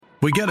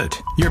We get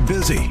it. You're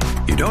busy.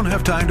 You don't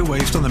have time to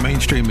waste on the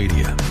mainstream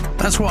media.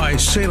 That's why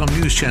Salem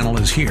News Channel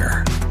is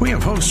here. We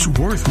have hosts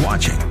worth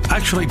watching,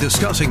 actually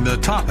discussing the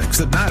topics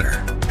that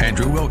matter.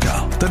 Andrew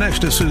Wilkow,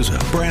 Dinesh D'Souza,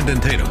 Brandon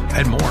Tatum,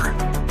 and more.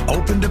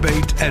 Open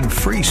debate and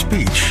free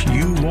speech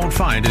you won't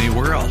find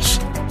anywhere else.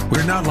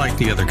 We're not like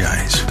the other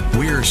guys.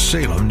 We're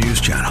Salem News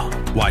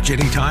Channel. Watch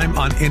anytime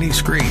on any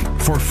screen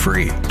for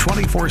free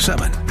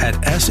 24/7 at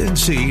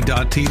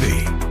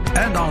snc.tv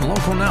and on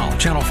Local Now,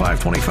 Channel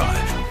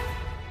 525.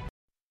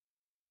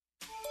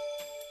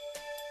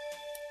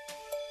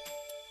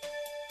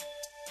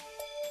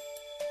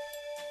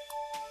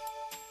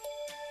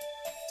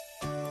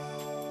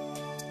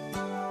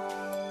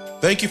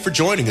 Thank you for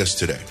joining us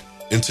today.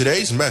 In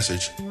today's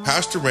message,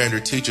 Pastor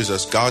Rander teaches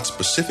us God's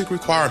specific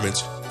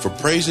requirements for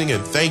praising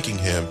and thanking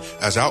Him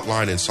as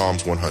outlined in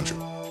Psalms 100.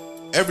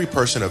 Every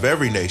person of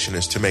every nation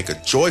is to make a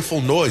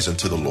joyful noise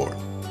unto the Lord.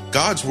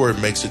 God's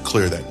word makes it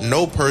clear that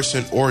no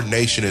person or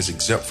nation is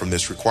exempt from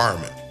this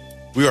requirement.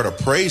 We are to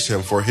praise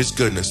Him for His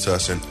goodness to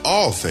us in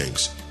all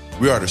things.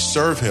 We are to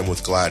serve Him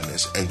with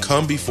gladness and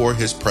come before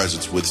His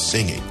presence with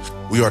singing.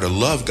 We are to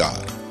love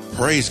God,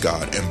 praise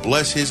God, and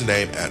bless His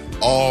name at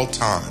all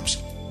times.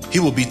 He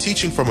will be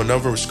teaching from a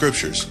number of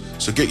scriptures,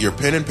 so get your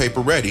pen and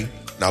paper ready.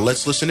 Now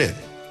let's listen in.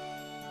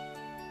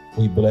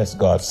 We bless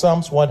God.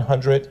 Psalms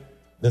 100,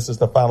 this is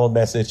the final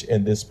message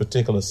in this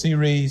particular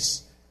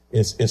series.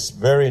 It's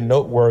very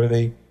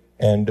noteworthy,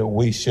 and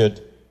we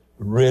should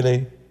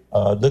really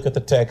look at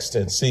the text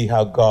and see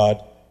how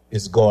God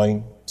is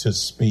going to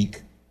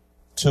speak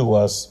to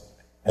us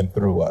and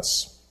through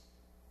us.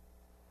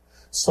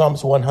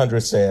 Psalms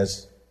 100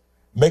 says,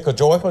 "Make a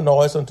joyful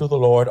noise unto the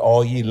Lord,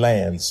 all ye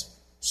lands.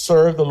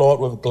 Serve the Lord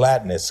with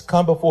gladness.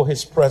 Come before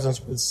His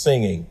presence with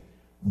singing.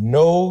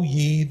 Know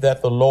ye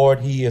that the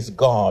Lord, He is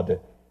God.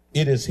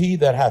 It is He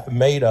that hath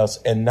made us,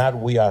 and not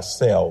we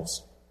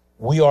ourselves.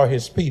 We are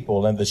His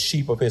people, and the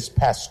sheep of His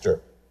pasture.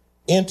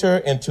 Enter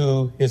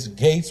into His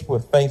gates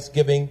with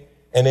thanksgiving,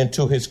 and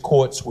into His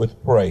courts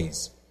with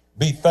praise.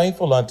 Be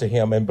thankful unto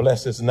Him, and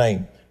bless His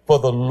name. For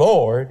the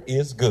Lord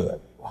is good."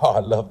 Oh, I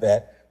love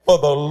that. For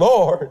the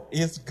Lord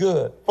is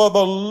good. For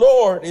the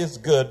Lord is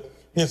good.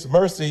 His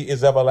mercy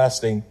is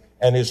everlasting,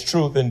 and His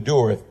truth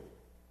endureth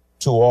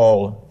to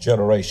all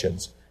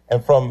generations.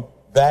 And from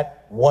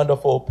that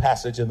wonderful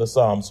passage in the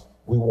Psalms,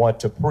 we want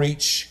to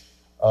preach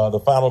the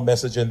final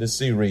message in this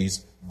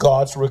series,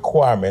 God's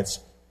requirements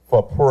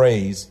for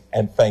praise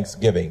and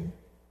thanksgiving.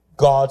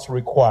 God's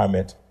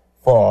requirement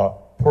for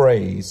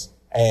praise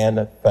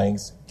and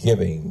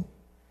thanksgiving.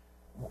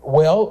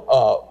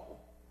 Well,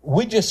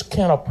 we just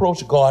can't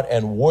approach God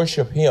and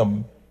worship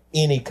Him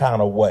any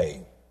kind of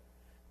way.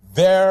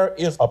 There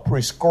is a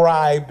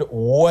prescribed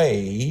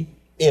way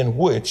in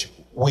which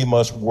we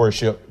must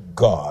worship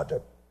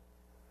God.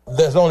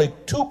 There's only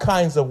two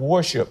kinds of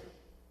worship,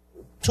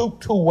 two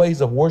ways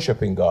of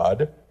worshiping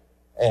God,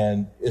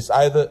 and it's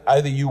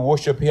either you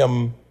worship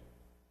Him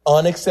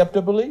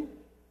unacceptably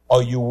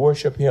or you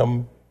worship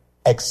Him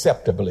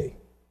acceptably.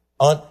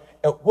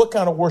 What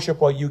kind of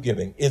worship are you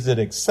giving? Is it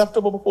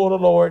acceptable before the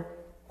Lord,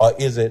 or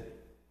is it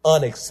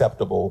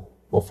unacceptable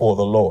before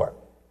the Lord?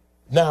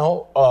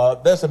 Now,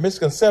 there's a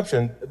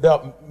misconception. There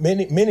are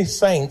many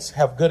saints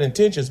have good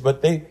intentions,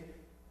 but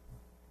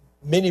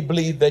many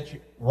believe that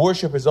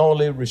worship is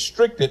only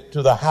restricted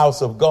to the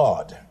house of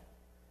God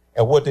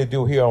and what they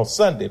do here on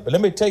Sunday. But let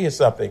me tell you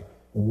something.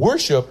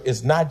 Worship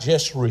is not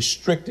just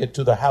restricted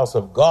to the house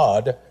of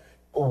God.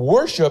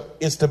 Worship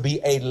is to be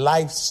a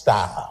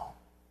lifestyle.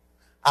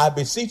 I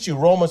beseech you,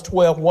 Romans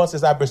 12:1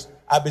 says,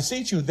 I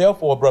beseech you,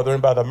 therefore,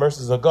 brethren, by the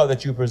mercies of God,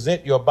 that you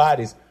present your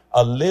bodies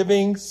a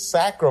living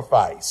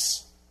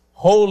sacrifice,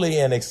 holy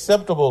and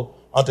acceptable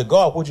unto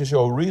God, which is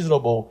your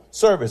reasonable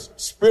service,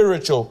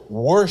 spiritual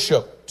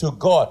worship to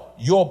God.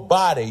 Your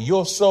body,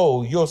 your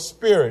soul, your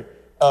spirit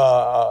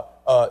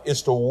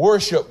is to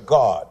worship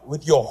God.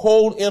 With your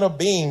whole inner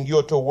being,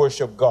 you're to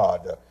worship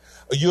God.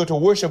 You're to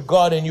worship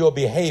God in your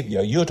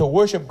behavior. You're to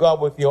worship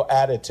God with your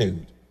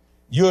attitude.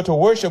 You're to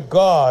worship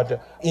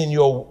God in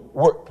your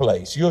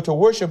workplace. You're to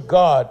worship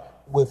God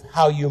with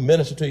how you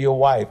minister to your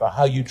wife, or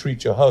how you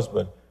treat your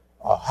husband,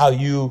 or how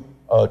you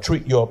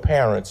treat your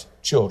parents,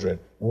 children.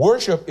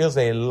 Worship is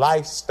a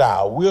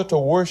lifestyle. We're to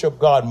worship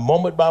God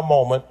moment by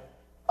moment,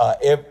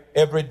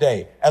 every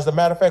day. As a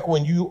matter of fact,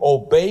 when you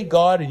obey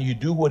God and you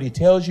do what He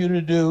tells you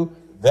to do,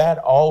 that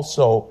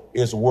also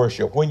is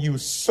worship. When you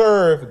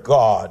serve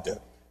God,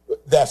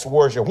 that's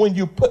worship. When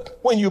you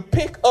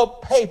pick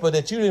up paper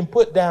that you didn't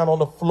put down on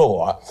the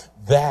floor,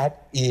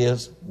 that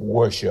is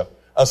worship.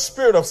 A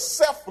spirit of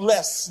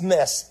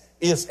selflessness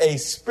is a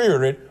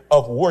spirit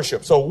of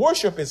worship. So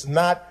worship is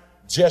not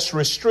just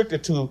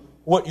restricted to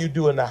what you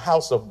do in the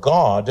house of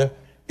God.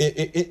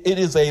 It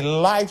is a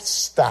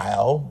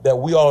lifestyle that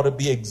we ought to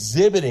be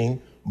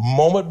exhibiting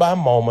moment by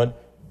moment,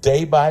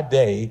 day by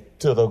day,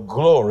 to the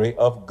glory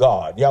of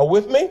God. Y'all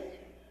with me?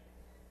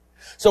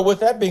 So with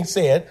that being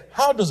said,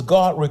 how does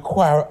God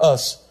require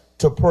us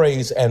to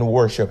praise and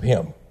worship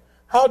Him?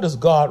 How does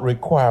God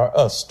require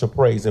us to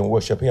praise and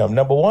worship Him?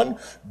 Number one,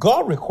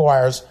 God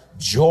requires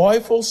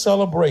joyful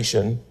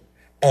celebration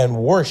and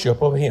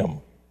worship of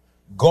him.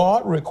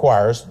 God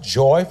requires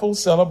joyful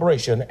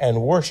celebration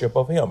and worship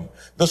of him.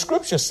 The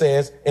scripture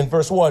says in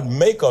verse 1,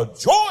 make a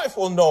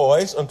joyful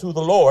noise unto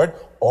the Lord,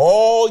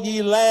 all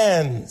ye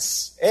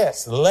lands.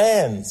 Yes,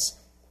 lands.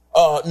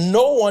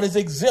 No one is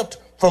exempt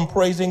from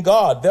praising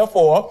God.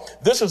 Therefore,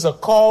 this is a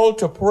call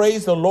to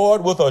praise the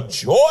Lord with a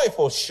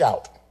joyful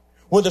shout.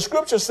 When the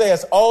scripture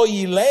says all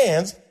ye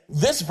lands,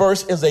 this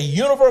verse is a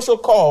universal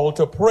call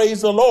to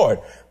praise the Lord.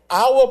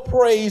 Our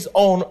praise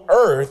on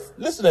earth,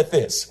 listen at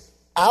this.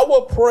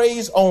 Our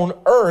praise on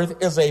earth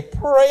is a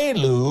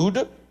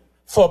prelude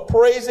for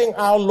praising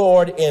our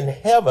Lord in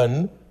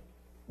heaven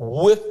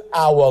with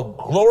our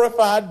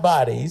glorified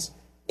bodies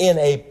in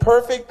a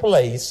perfect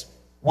place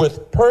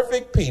with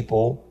perfect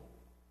people.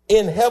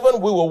 In heaven,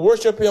 we will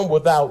worship him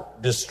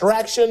without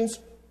distractions,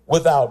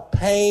 without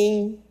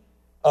pain,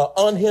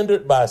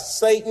 unhindered by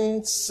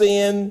Satan,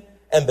 sin,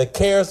 and the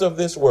cares of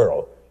this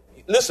world.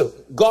 Listen,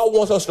 God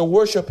wants us to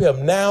worship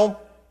him now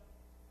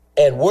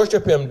and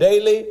worship him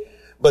daily.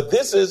 But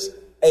this is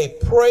a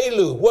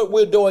prelude. What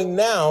we're doing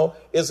now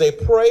is a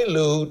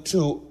prelude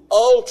to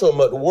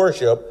ultimate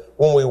worship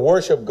when we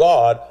worship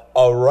God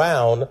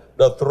around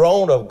the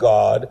throne of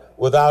God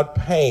without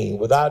pain,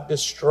 without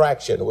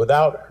distraction,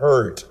 without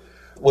hurt,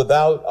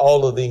 without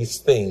all of these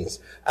things.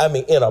 I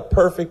mean, in a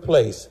perfect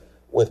place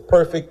with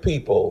perfect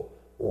people,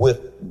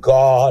 with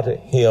God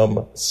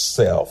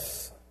himself.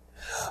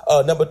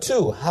 Number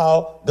two,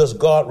 how does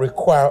God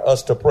require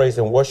us to praise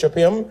and worship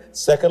him?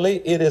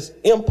 Secondly, it is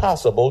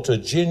impossible to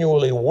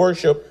genuinely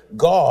worship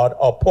God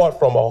apart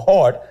from a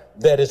heart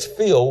that is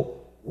filled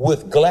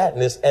with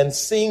gladness and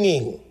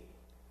singing.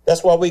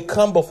 That's why we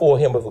come before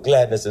him with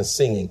gladness and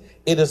singing.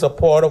 It is a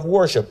part of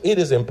worship. It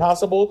is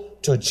impossible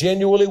to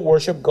genuinely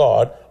worship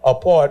God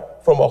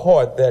apart from a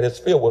heart that is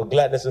filled with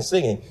gladness and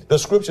singing. The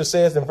scripture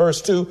says in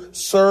verse 2,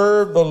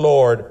 serve the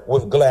Lord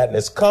with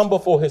gladness. Come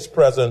before his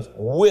presence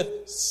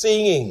with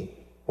singing.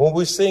 When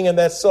we sing in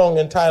that song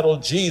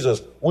entitled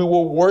Jesus, we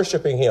were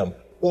worshiping him.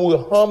 When we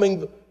were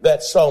humming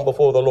that song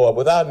before the Lord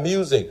without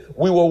music,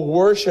 we were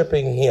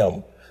worshiping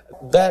him.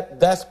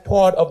 That's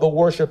part of the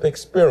worship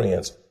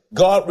experience.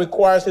 God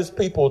requires his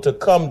people to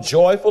come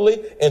joyfully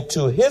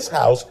into his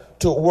house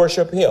to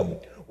worship him.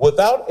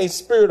 Without a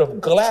spirit of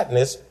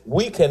gladness,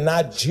 we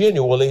cannot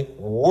genuinely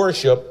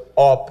worship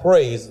or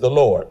praise the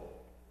Lord.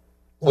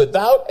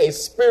 Without a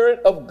spirit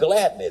of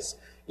gladness,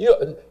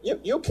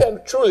 you can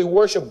truly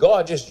worship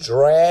God just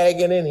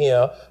dragging in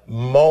here,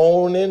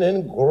 moaning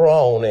and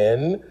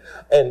groaning,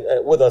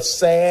 and with a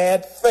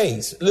sad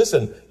face.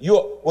 Listen,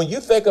 when you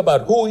think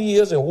about who he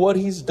is and what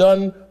he's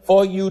done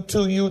for you,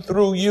 to you,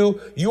 through you,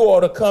 you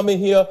ought to come in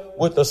here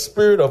with the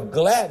spirit of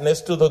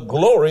gladness to the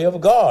glory of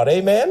God.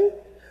 Amen.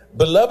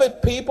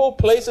 Beloved, people,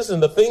 places,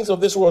 and the things of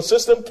this world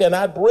system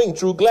cannot bring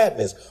true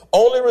gladness.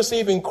 Only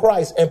receiving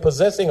Christ and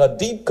possessing a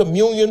deep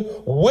communion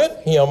with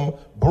him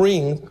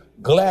brings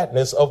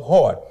gladness of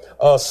heart.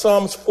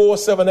 Psalms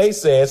 4:7-8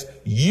 says,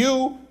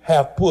 you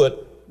have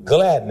put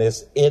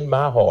gladness in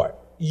my heart.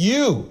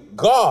 You,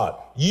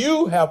 God,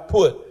 you have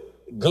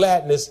put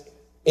gladness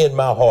in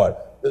my heart.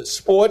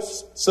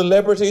 Sports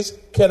celebrities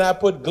cannot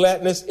put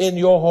gladness in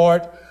your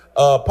heart.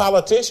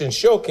 Politicians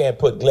sure can't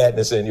put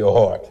gladness in your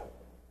heart.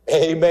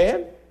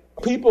 Amen.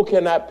 People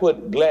cannot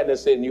put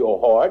gladness in your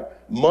heart.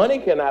 Money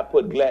cannot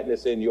put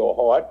gladness in your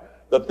heart.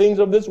 The things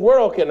of this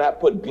world cannot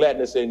put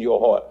gladness in your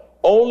heart.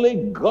 Only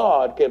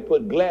God can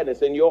put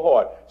gladness in your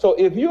heart. So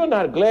if you're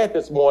not glad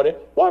this morning,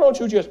 why don't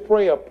you just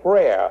pray a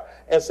prayer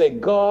and say,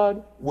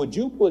 God, would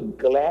you put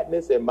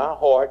gladness in my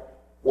heart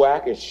where I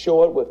can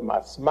show it with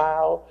my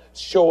smile,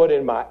 show it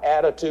in my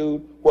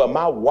attitude, where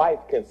my wife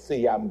can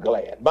see I'm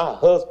glad, my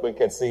husband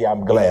can see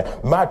I'm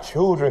glad, my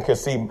children can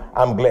see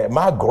I'm glad,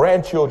 my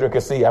grandchildren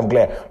can see I'm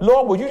glad.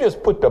 Lord, would you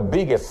just put the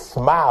biggest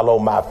smile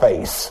on my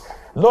face?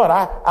 Lord,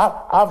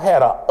 I've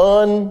had an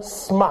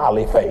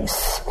unsmiley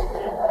face.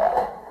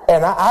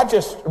 And I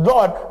just,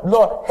 Lord,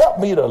 help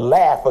me to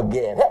laugh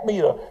again. Help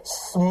me to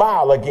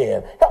smile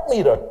again. Help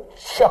me to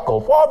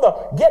chuckle. Father,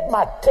 get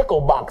my tickle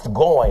box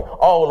going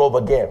all over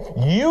again.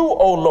 You,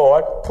 oh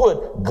Lord,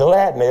 put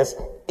gladness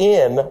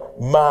in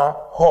my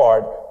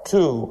heart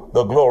to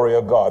the glory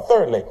of God.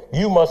 Thirdly,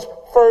 you must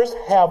first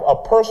have a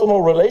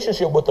personal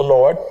relationship with the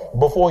Lord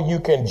before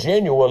you can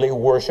genuinely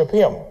worship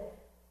him.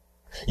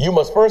 You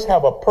must first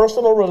have a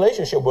personal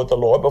relationship with the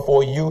Lord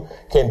before you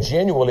can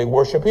genuinely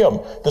worship him.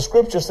 The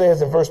scripture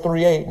says in verse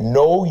 3:8,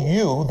 know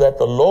you that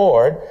the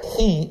Lord,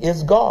 he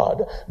is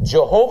God.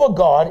 Jehovah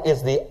God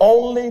is the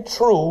only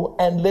true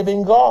and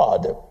living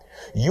God.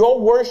 Your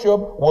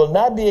worship will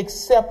not be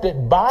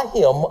accepted by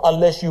him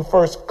unless you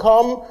first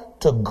come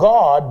to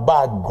God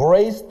by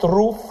grace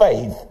through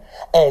faith,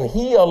 and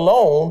he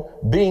alone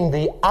being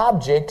the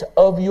object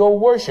of your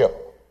worship.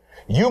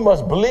 You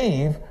must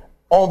believe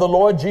on the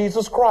Lord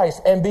Jesus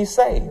Christ and be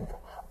saved.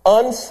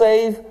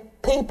 Unsaved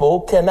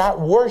people cannot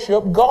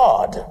worship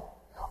God.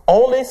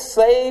 Only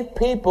saved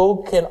people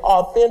can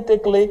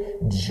authentically,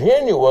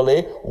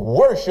 genuinely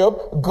worship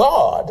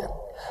God.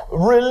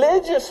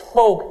 Religious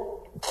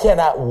folk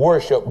cannot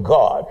worship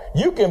God.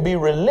 You can be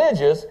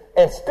religious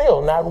and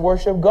still not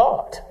worship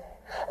God.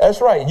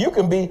 That's right. You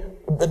can be,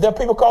 there are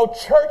people called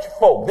church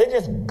folk. They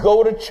just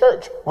go to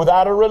church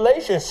without a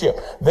relationship.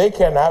 They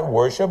cannot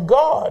worship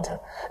God.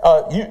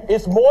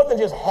 It's more than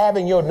just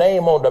having your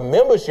name on the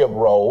membership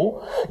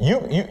roll.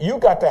 You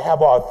got to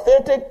have an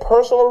authentic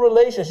personal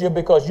relationship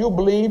because you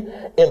believe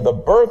in the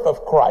birth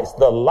of Christ,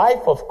 the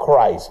life of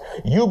Christ.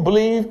 You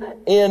believe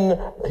in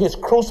his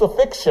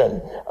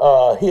crucifixion,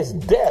 his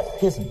death,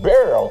 his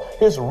burial,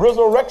 his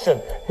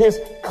resurrection, his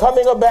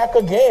coming back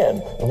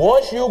again.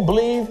 Once you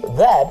believe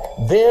that,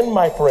 then,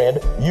 my friend,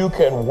 you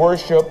can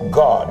worship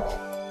God.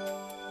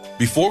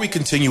 Before we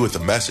continue with the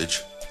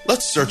message,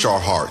 let's search our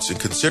hearts and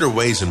consider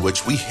ways in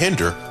which we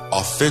hinder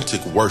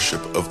authentic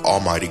worship of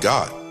Almighty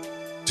God.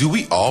 Do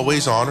we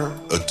always honor,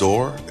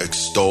 adore,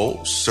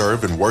 extol,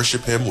 serve, and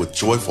worship him with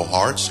joyful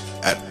hearts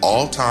at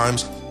all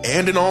times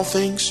and in all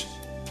things?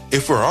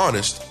 If we're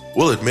honest,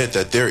 we'll admit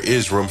that there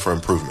is room for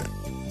improvement.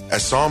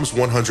 As Psalms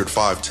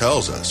 105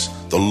 tells us,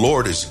 the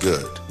Lord is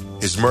good.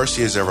 His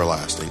mercy is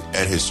everlasting,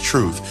 and his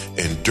truth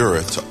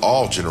endureth to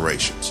all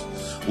generations.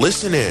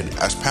 Listen in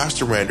as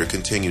Pastor Rander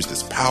continues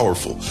this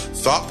powerful,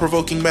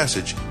 thought-provoking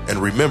message, and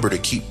remember to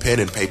keep pen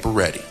and paper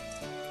ready.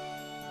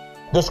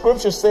 The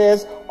scripture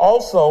says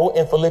also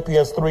in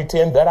Philippians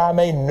 3:10 that I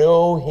may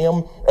know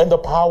him and the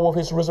power of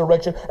his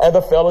resurrection and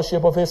the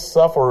fellowship of his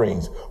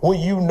sufferings. When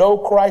you know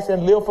Christ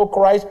and live for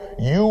Christ,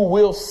 you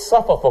will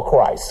suffer for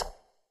Christ.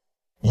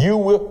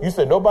 You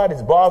say,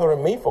 nobody's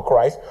bothering me for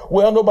Christ.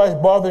 Well, nobody's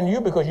bothering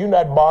you because you're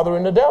not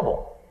bothering the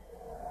devil.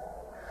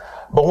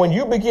 But when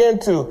you begin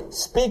to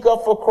speak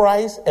up for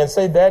Christ and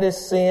say that is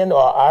sin,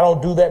 or I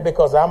don't do that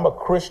because I'm a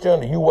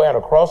Christian, you wear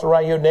a cross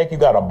around your neck, you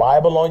got a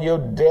Bible on your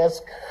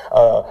desk,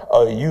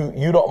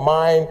 you don't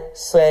mind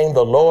saying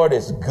the Lord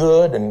is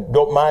good and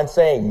don't mind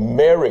saying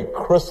Merry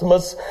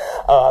Christmas.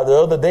 The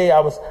other day I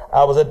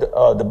was at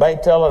the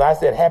bank teller and I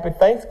said Happy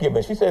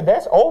Thanksgiving. She said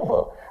that's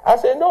over. I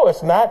said no,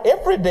 it's not.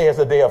 Every day is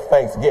a day of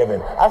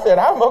Thanksgiving. I said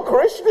I'm a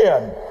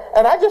Christian.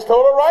 And I just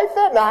told her right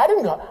there.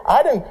 Now,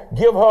 I didn't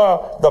give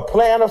her the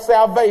plan of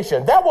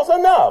salvation. That was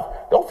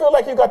enough. Don't feel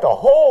like you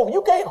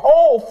can't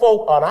hold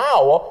folk an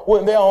hour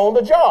when they're on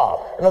the job.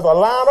 And there's a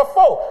line of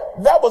folk.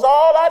 That was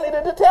all I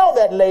needed to tell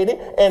that lady.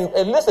 And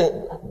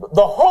listen,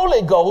 the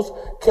Holy Ghost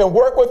can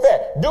work with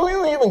that. Do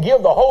you even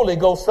give the Holy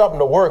Ghost something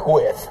to work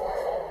with?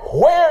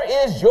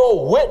 Where is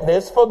your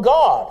witness for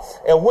God?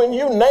 And when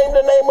you name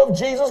the name of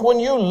Jesus, when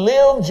you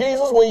live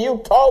Jesus, when you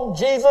talk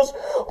Jesus,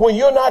 when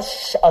you're not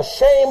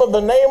ashamed of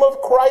the name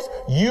of Christ,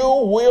 you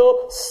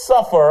will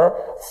suffer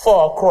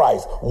for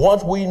Christ.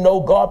 Once we know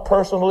God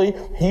personally,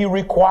 he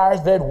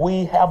requires that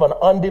we have an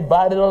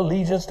undivided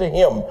allegiance to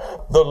him.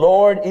 The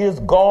Lord is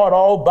God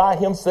all by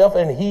himself,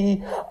 and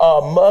he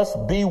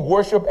must be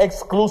worshiped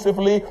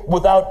exclusively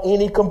without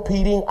any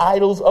competing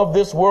idols of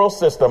this world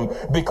system,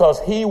 because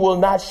he will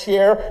not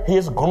share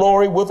his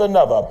glory with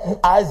another.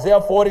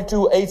 Isaiah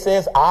 42:8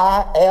 says,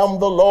 I am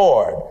the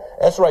Lord.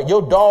 That's right.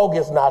 Your dog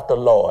is not the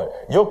Lord.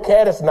 Your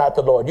cat is not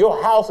the Lord.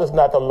 Your house is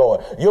not the Lord.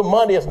 Your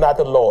money is not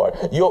the Lord.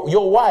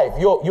 Your wife,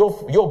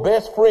 your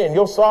best friend,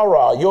 your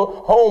sorrow,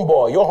 your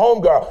homeboy, your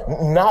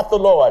homegirl, not the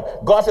Lord.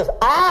 God says,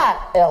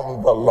 I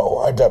am the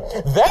Lord.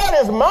 That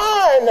is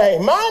my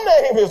name. My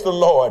name is the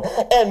Lord.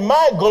 And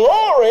my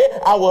glory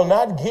I will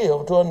not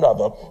give to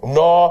another,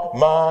 nor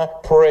my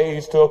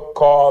praise to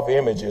carved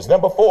images.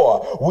 Number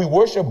 4, we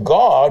worship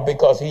God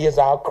because he is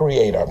our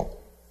creator.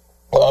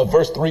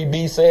 Verse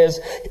 3b says,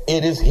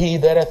 it is he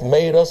that hath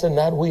made us and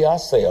not we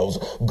ourselves.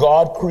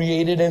 God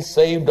created and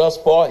saved us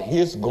for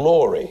his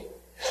glory.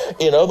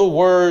 In other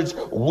words,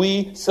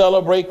 we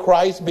celebrate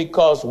Christ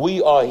because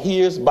we are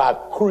his by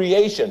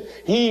creation.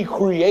 He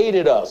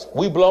created us.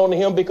 We belong to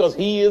him because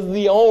he is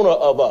the owner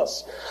of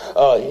us.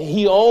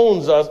 He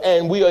owns us,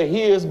 and we are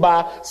his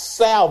by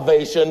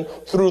salvation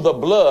through the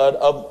blood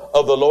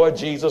of the Lord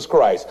Jesus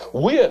Christ.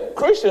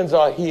 Christians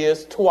are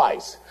his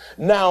twice.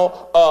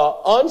 Now,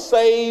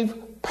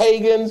 unsaved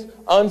pagans,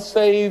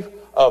 unsaved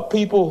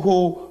people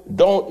who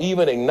don't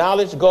even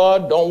acknowledge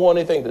God, don't want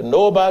anything to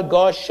know about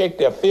God, shake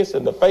their fists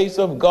in the face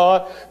of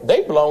God,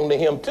 they belong to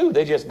him too.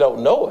 They just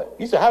don't know it.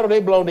 You say, how do they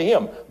belong to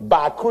him?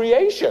 By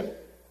creation.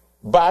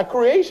 By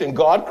creation.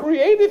 God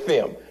created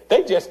them.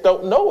 They just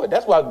don't know it.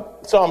 That's why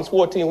Psalms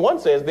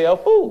 14:1 says they're a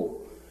fool.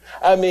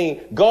 I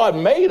mean, God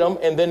made them,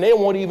 and then they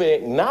won't even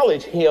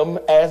acknowledge him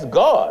as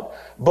God.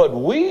 But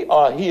we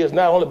are his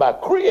not only by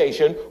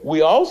creation,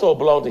 we also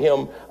belong to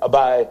him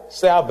by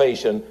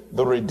salvation,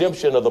 the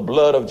redemption of the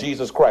blood of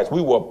Jesus Christ.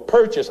 We were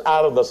purchased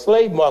out of the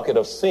slave market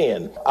of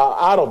sin,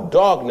 out of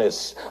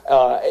darkness,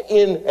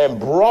 and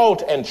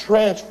brought and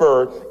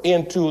transferred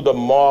into the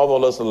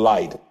marvelous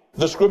light.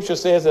 The scripture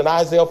says in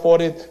Isaiah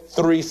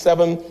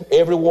 43:7,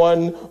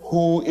 everyone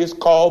who is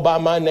called by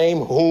my name,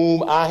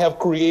 whom I have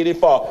created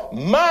for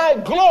my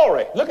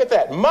glory. Look at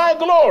that, my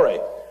glory.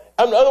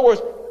 In other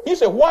words, you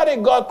say, why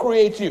did God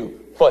create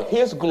you? For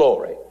his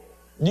glory.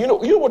 You know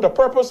what the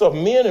purpose of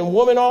men and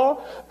women are?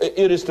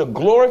 It is to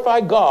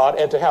glorify God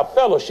and to have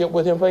fellowship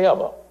with him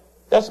forever.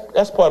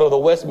 That's part of the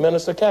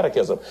Westminster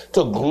Catechism.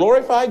 To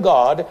glorify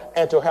God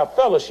and to have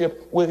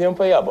fellowship with him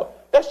forever.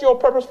 That's your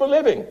purpose for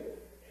living.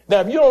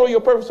 Now, if you don't know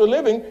your purpose for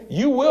living,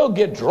 you will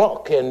get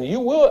drunk and you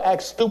will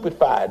act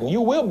stupefied and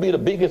you will be the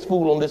biggest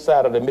fool on this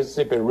side of the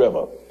Mississippi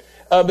River.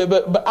 Some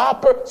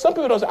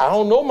people don't say, I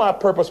don't know my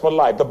purpose for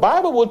life. The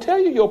Bible will tell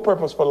you your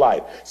purpose for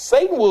life.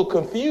 Satan will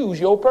confuse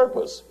your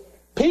purpose.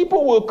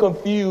 People will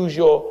confuse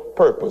your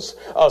purpose.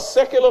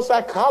 Secular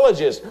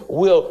psychologists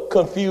will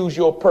confuse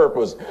your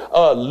purpose.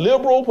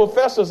 Liberal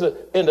professors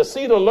in the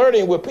seat of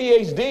learning with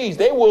PhDs,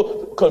 they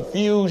will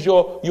confuse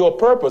your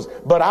purpose.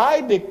 But I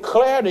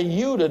declare to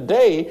you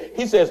today,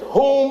 he says,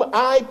 whom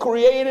I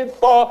created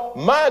for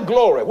my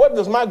glory. What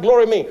does my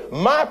glory mean?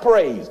 My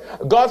praise.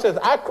 God says,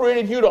 I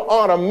created you to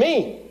honor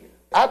me.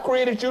 I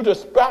created you to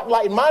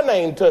spotlight my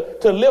name,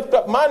 to lift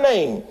up my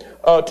name,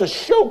 to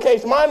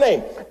showcase my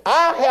name.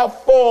 I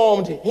have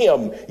formed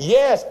him.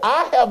 Yes,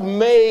 I have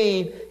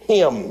made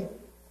him.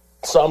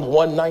 Psalms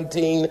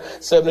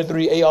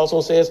 119:73a also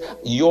says,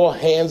 your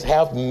hands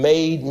have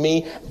made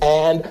me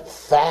and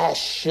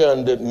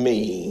fashioned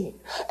me.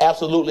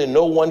 Absolutely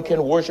no one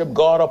can worship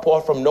God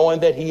apart from knowing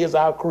that he is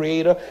our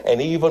creator.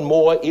 And even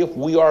more, if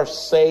we are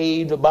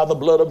saved by the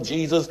blood of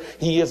Jesus,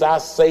 he is our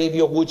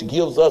savior, which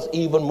gives us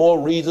even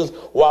more reasons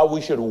why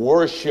we should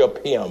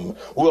worship him.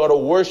 We ought to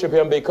worship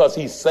him because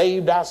he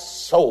saved our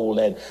soul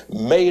and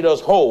made us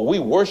whole. We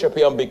worship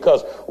him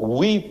because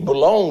we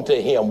belong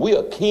to him. We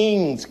are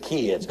king's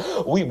kids.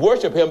 We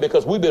worship him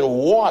because we've been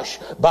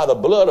washed by the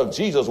blood of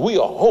Jesus. We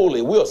are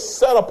holy. We are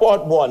set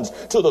apart ones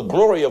to the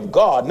glory of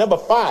God. Number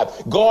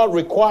 5, God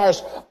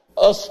requires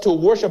us to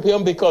worship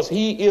him because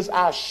he is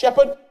our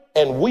shepherd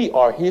and we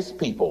are his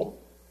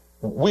people.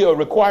 We are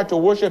required to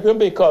worship him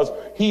because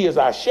he is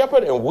our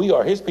shepherd and we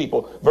are his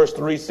people. Verse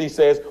 3c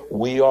says,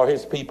 we are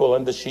his people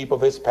and the sheep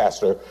of his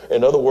pasture.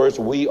 In other words,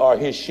 we are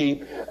his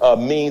sheep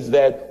means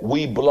that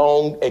we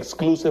belong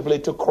exclusively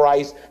to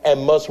Christ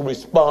and must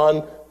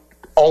respond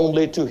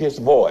only to his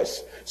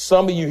voice.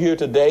 Some of you here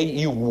today,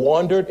 you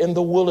wandered in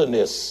the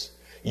wilderness.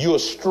 You're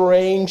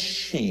straying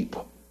sheep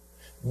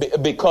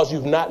because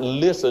you've not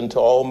listened to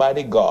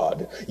Almighty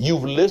God.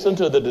 You've listened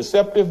to the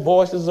deceptive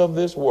voices of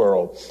this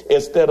world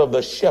instead of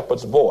the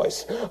shepherd's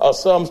voice.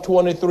 Psalms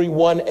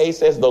 23:1a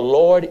says, the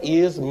Lord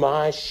is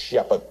my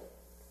shepherd.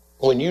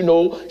 When you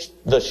know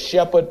the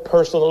shepherd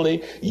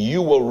personally,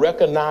 you will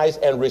recognize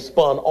and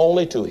respond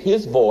only to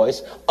his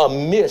voice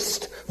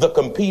amidst the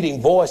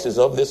competing voices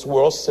of this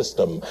world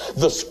system.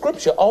 The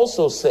scripture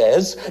also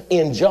says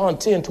in John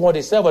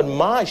 10:27,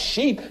 my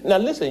sheep. Now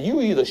listen,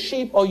 you either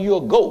sheep or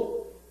you're a goat.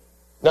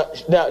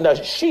 Now,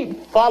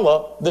 sheep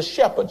follow the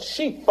shepherd.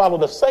 Sheep follow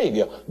the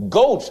Savior.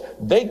 Goats,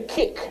 they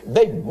kick,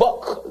 they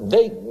buck,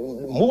 they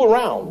move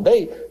around,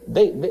 they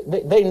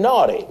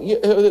naughty.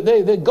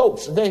 They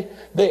goats.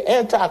 They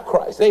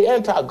anti-Christ. They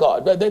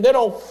anti-God. They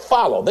don't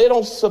follow. They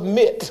don't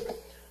submit.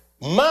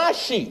 My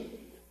sheep,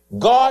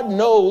 God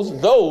knows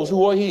those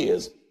who are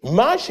his.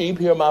 My sheep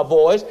hear my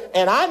voice,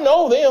 and I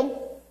know them,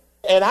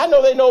 and I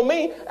know they know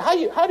me.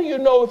 How do you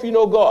know if you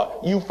know God?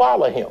 You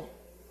follow him.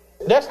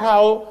 That's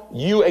how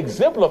you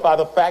exemplify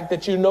the fact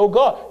that you know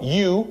God.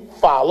 You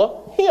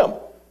follow him.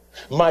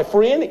 My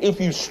friend, if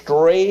you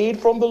strayed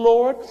from the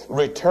Lord,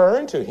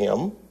 return to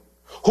him,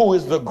 who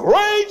is the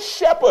great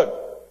shepherd.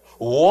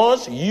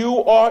 Once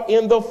you are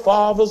in the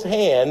Father's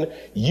hand,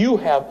 you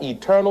have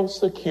eternal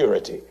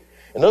security.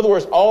 In other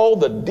words, all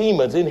the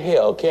demons in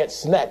hell can't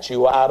snatch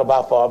you out of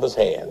our Father's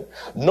hand.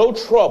 No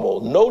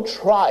trouble, no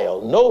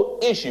trial, no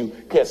issue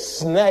can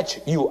snatch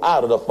you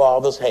out of the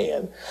Father's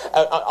hand.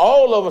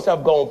 All of us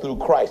have gone through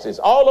crisis.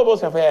 All of us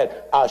have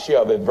had our share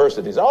of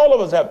adversities. All of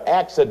us have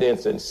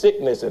accidents and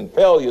sickness and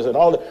failures and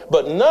all that.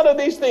 But none of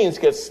these things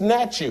can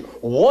snatch you.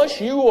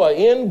 Once you are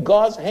in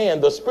God's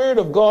hand, the Spirit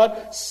of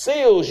God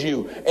seals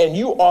you and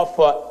you are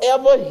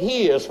forever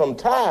his from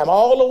time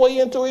all the way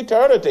into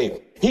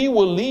eternity. He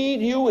will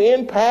lead you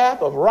in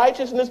path of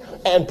righteousness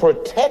and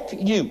protect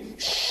you,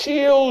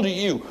 shield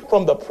you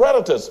from the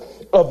predators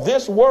of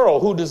this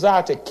world who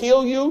desire to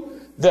kill you.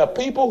 There are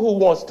people who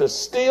wants to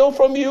steal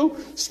from you,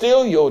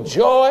 steal your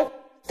joy,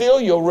 steal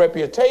your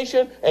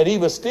reputation, and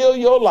even steal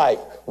your life,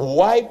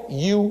 wipe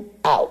you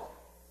out.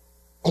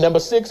 Number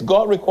 6,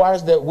 God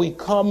requires that we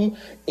come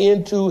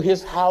into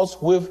his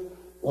house with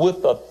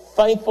a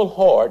thankful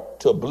heart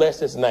to bless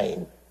his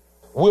name.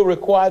 We're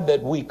required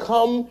that we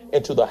come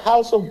into the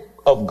house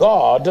of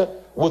God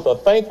with a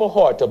thankful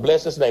heart to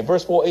bless his name.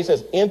 Verse 4, it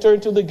says, enter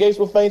into the gates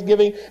with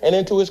thanksgiving and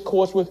into his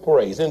courts with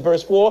praise. In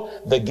verse 4,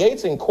 the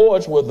gates and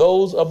courts were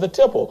those of the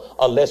temple.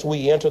 Unless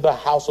we enter the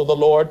house of the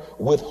Lord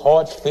with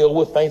hearts filled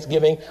with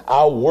thanksgiving,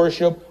 our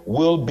worship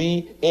will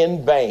be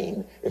in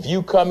vain. If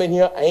you come in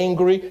here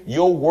angry,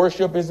 your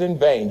worship is in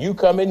vain. You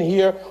come in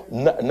here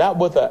not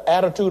with an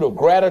attitude of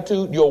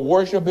gratitude, your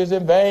worship is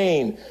in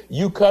vain.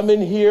 You come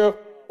in here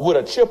with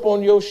a chip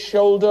on your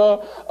shoulder,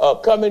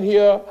 coming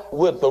here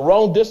with the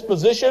wrong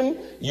disposition,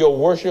 your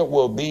worship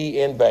will be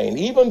in vain.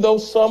 Even though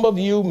some of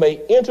you may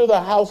enter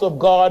the house of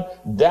God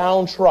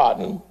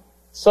downtrodden,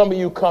 some of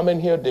you come in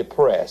here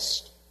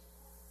depressed.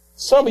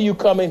 Some of you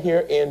come in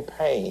here in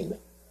pain.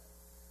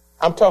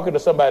 I'm talking to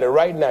somebody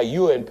right now.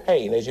 You're in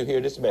pain as you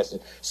hear this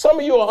message. Some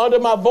of you are under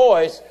my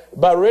voice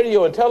by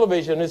radio and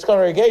television, this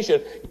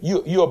congregation.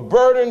 You're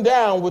burdened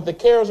down with the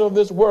cares of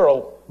this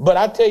world. But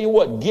I tell you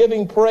what,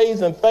 giving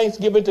praise and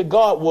thanksgiving to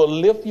God will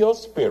lift your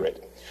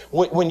spirit.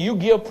 When you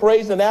give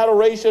praise and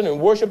adoration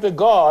and worship to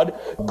God,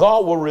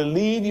 God will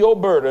relieve your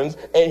burdens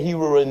and he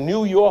will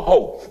renew your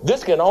hope.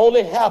 This can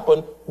only happen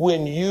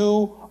when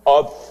you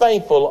are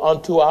thankful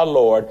unto our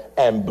Lord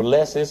and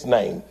bless his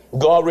name.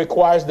 God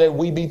requires that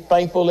we be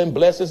thankful and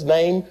bless his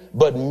name,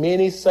 but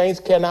many saints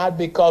cannot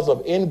because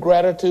of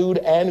ingratitude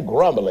and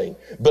grumbling.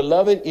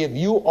 Beloved, if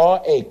you are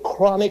a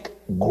chronic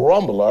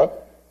grumbler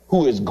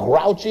who is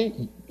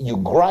grouchy, you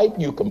gripe,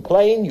 you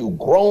complain, you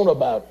groan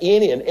about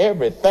any and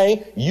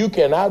everything, you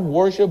cannot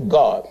worship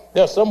God.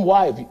 There's some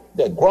wife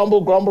that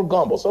grumble, grumble,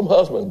 grumble. Some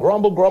husband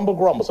grumble, grumble,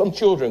 grumble. Some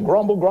children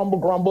grumble, grumble,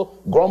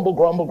 grumble, grumble,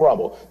 grumble,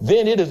 grumble.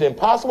 Then it is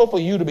impossible for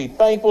you to be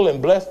thankful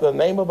and bless the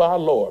name of our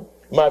Lord.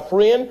 My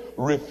friend,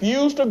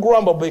 refuse to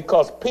grumble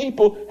because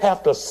people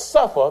have to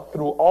suffer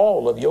through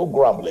all of your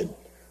grumbling.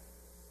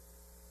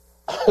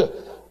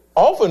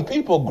 Often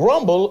people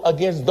grumble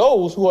against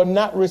those who are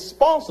not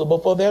responsible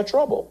for their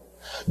trouble.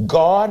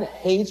 God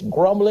hates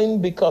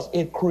grumbling because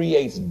it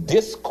creates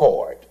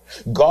discord.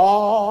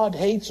 God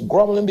hates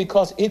grumbling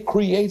because it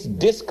creates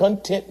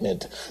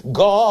discontentment.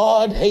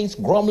 God hates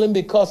grumbling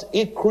because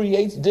it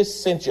creates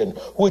dissension,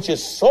 which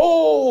is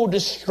so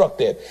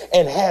destructive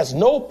and has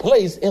no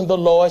place in the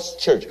Lord's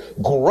church.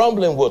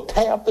 Grumbling will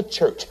tear up the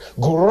church.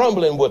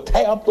 Grumbling will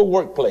tear up the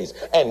workplace.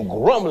 And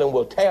grumbling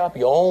will tear up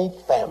your own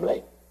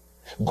family.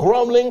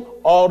 Grumbling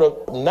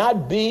ought to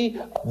not be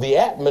the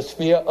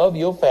atmosphere of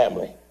your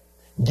family.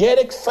 Get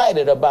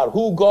excited about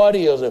who God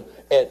is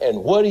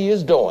and what he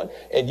is doing.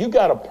 And you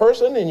got a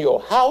person in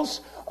your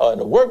house or in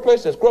the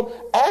workplace that's grumbling.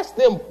 Ask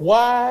them,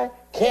 why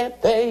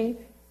can't they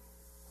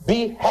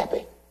be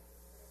happy?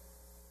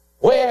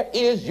 Where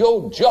is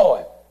your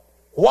joy?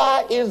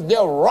 Why is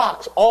there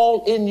rocks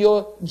all in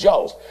your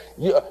jaws?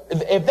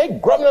 If they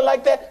grumbling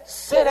like that,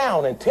 sit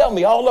down and tell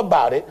me all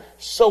about it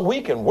so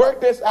we can work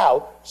this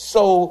out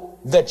so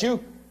that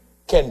you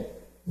can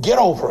get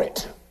over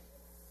it.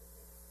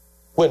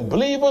 When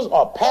believers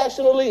are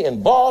passionately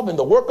involved in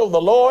the work of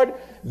the Lord,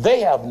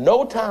 they have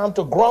no time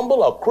to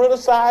grumble or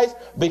criticize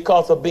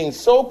because of being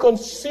so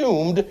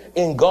consumed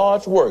in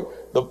God's work.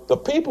 The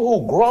people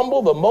who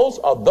grumble the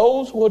most are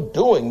those who are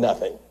doing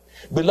nothing.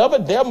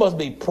 Beloved, there must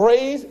be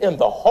praise in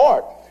the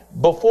heart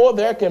before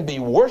there can be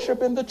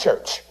worship in the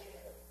church.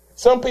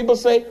 Some people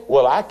say,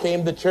 well, I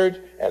came to church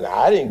and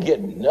I didn't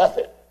get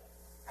nothing.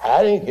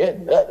 I didn't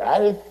get nothing. I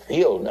didn't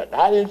feel nothing.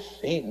 I didn't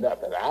see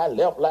nothing. I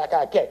left like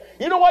I came.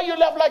 You know why you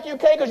left like you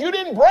came? Because you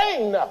didn't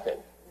bring nothing.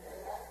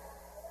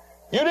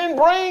 You didn't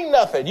bring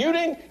nothing. You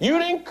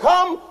didn't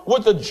come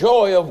with the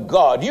joy of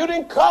God. You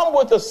didn't come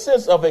with a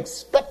sense of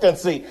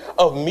expectancy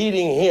of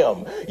meeting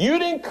him. You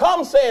didn't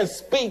come saying,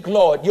 speak,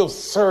 Lord, your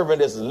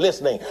servant is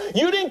listening.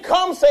 You didn't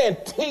come saying,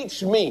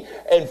 teach me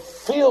and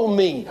fill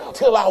me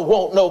till I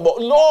won't no more.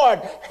 Lord,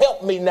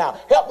 help me now.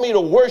 Help me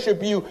to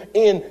worship you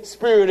in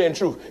spirit and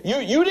truth.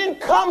 You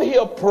didn't come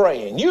here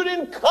praying. You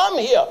didn't come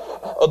here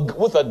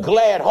with a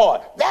glad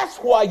heart. That's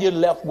why you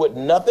left with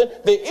nothing.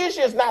 The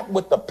issue is not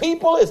with the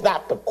people. It's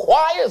not the choir.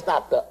 It's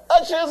not the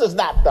ushers. It's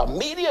not the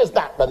media. It's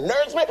not the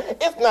nursery.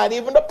 It's not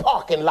even the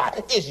parking lot.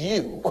 It's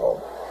you.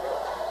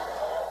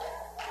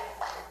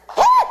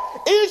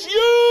 It's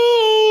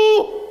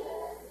you.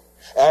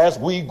 As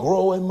we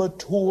grow and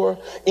mature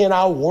in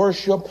our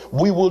worship,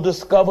 we will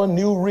discover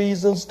new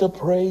reasons to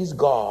praise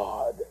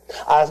God.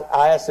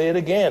 I say it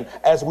again.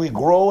 As we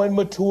grow and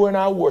mature in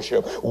our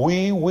worship,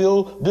 we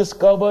will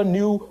discover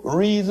new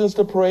reasons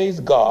to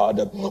praise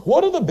God.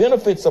 What are the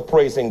benefits of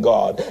praising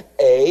God?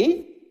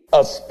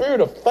 A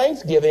spirit of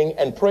thanksgiving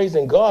and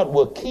praising God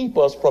will keep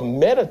us from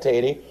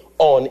meditating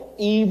on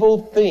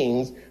evil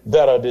things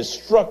that are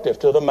destructive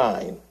to the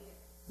mind,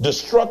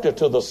 destructive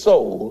to the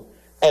soul,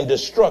 and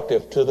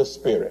destructive to the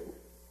spirit.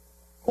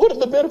 What are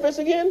the benefits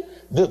again?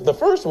 The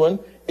first one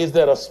is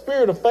that a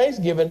spirit of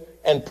thanksgiving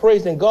and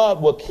praising God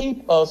will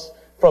keep us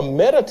from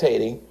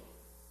meditating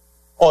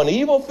on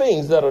evil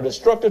things that are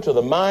destructive to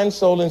the mind,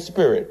 soul, and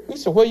spirit. We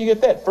said, where you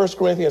get that? 1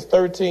 Corinthians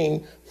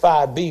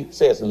 13:5b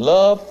says,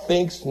 love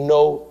thinks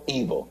no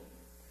evil.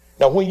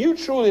 Now, when you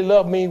truly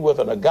love me with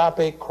an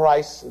agape,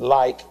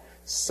 Christ-like,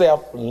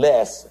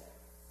 selfless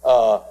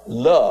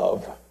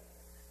love,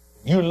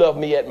 you love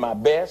me at my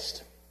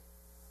best,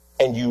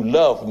 and you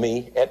love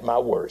me at my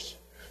worst.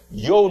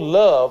 Your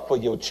love for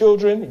your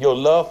children, your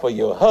love for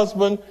your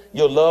husband,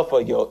 your love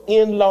for your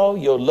in-law,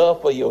 your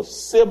love for your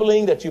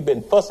sibling that you've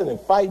been fussing and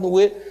fighting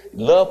with,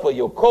 love for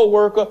your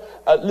co-worker.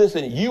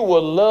 Listen, you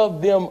will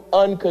love them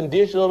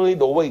unconditionally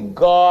the way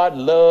God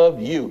loved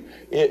you.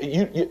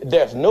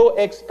 There's no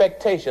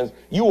expectations.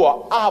 You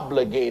are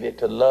obligated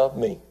to love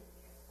me.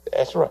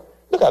 That's right.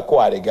 Look how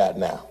quiet it got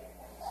now.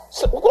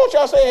 So, won't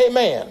y'all say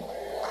amen?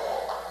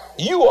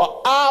 You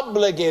are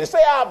obligated.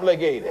 Say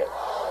obligated.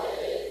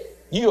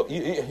 You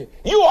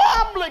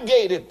are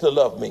obligated to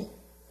love me.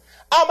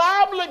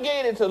 I'm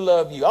obligated to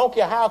love you. I don't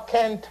care how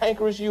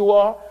cantankerous you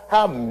are,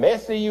 how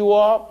messy you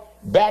are,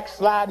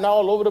 backsliding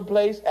all over the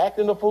place,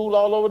 acting a fool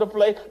all over the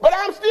place. But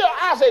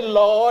I say,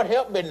 Lord,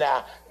 help me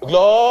now.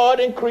 Lord,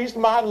 increase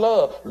my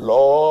love.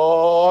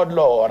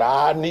 Lord,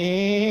 I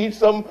need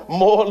some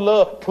more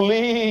love.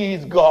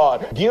 Please,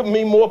 God, give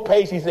me more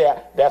patience. He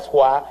said, that's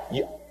why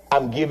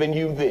I'm giving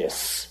you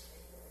this.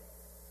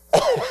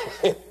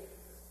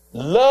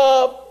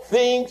 Love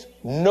thinks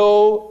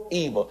no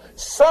evil.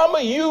 Some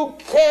of you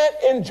can't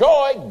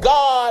enjoy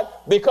God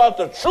because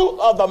the truth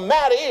of the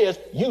matter is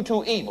you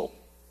too evil.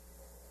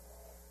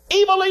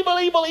 Evil, evil,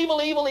 evil,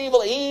 evil, evil,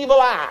 evil, evil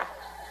eye.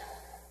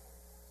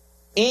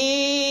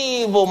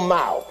 Evil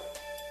mouth.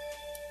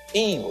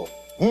 Evil.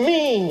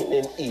 Mean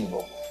and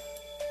evil.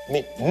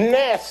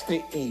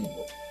 Nasty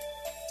evil.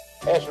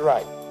 That's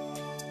right.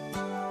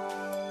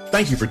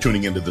 Thank you for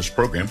tuning into this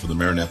program from the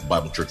Maranatha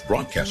Bible Church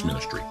Broadcast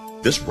Ministry.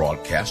 This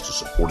broadcast is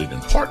supported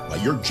in part by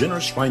your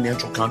generous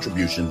financial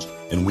contributions,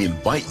 and we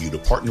invite you to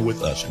partner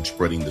with us in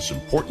spreading this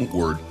important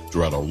word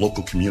throughout our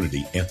local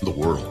community and the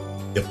world.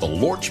 If the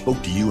Lord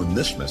spoke to you in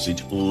this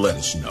message, let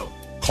us know.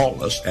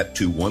 Call us at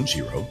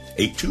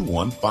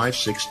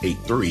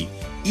 210-821-5683.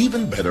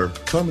 Even better,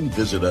 come and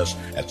visit us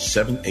at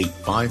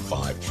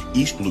 7855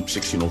 East Loop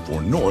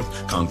 1604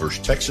 North, Converse,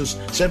 Texas,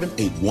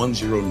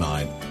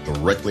 78109,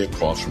 directly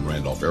across from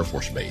Randolph Air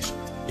Force Base.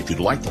 If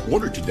you'd like to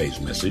order today's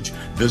message,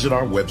 visit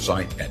our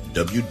website at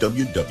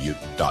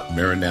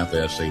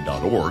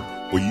www.maranathasa.org,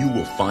 where you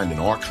will find an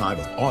archive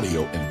of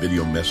audio and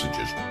video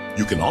messages.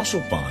 You can also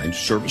find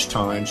service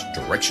times,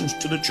 directions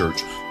to the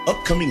church,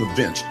 upcoming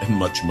events, and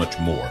much, much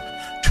more.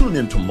 Tune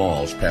in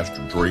tomorrow as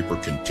Pastor Draper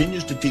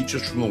continues to teach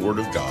us from the Word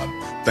of God.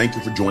 Thank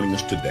you for joining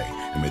us today,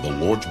 and may the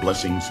Lord's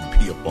blessings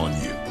be upon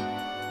you.